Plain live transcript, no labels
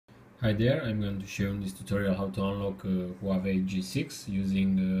Hi there, I'm going to show in this tutorial how to unlock Huawei G6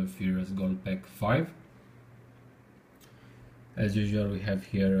 using Furiousgold Pack 5. As usual, we have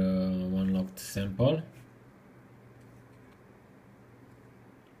here one locked sample.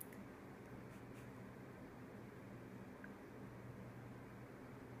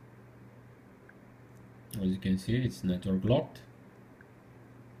 As you can see, it's network locked.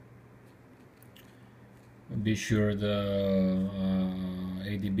 Be sure the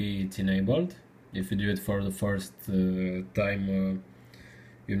ADB is enabled. If you do it for the first time,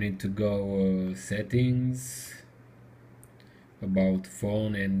 you need to go settings, about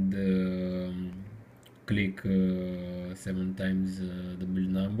phone, and click 7 times the build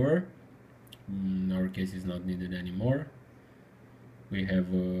number. In our case, is not needed anymore. We have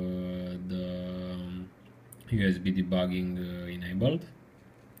the USB debugging enabled.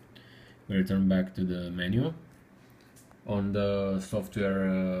 We return back to the menu. On the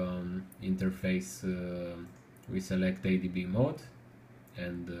software interface, we select ADB mode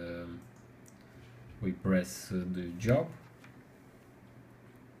and we press the job.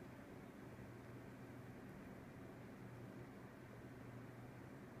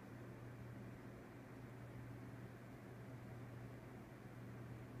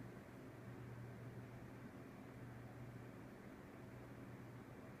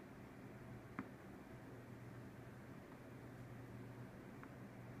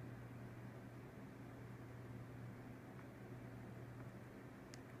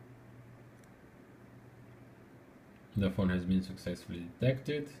 The phone has been successfully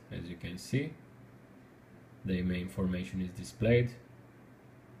detected. As you can see, the email information is displayed.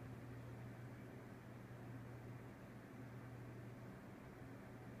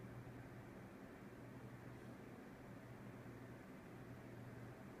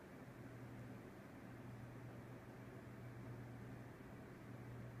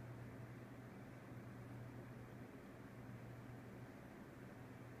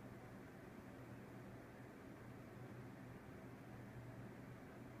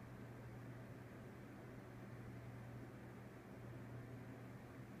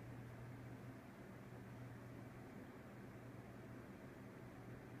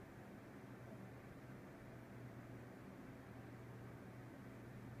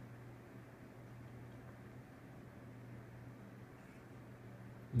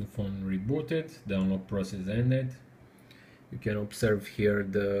 The phone rebooted, the unlock process ended. You can observe here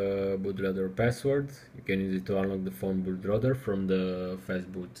the bootloader password. You can use it to unlock the phone bootloader from the fast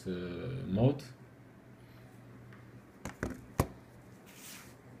boot mode.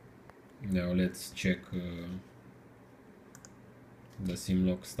 Now let's check the SIM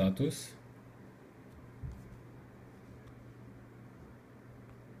lock status.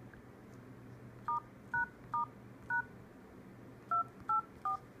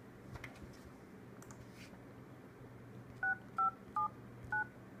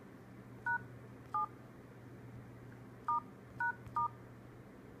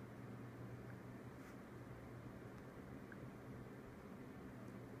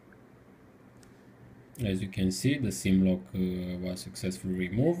 As you can see, the SIM lock was successfully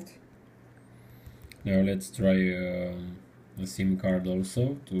removed. Now let's try a SIM card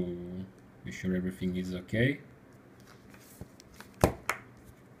also to be sure everything is okay.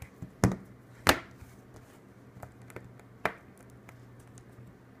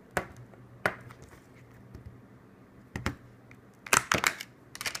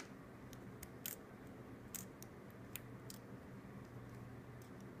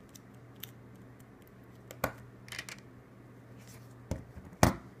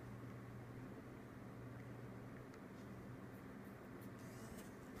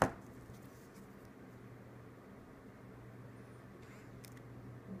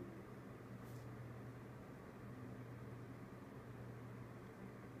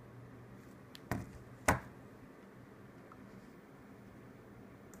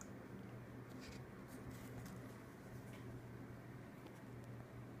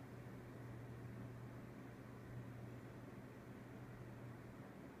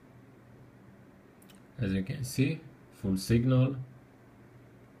 As you can see, full signal,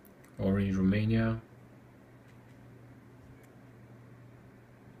 Orange Romania.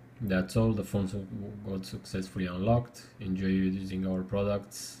 That's all, the phone got successfully unlocked. Enjoy using our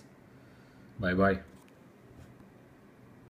products. Bye bye.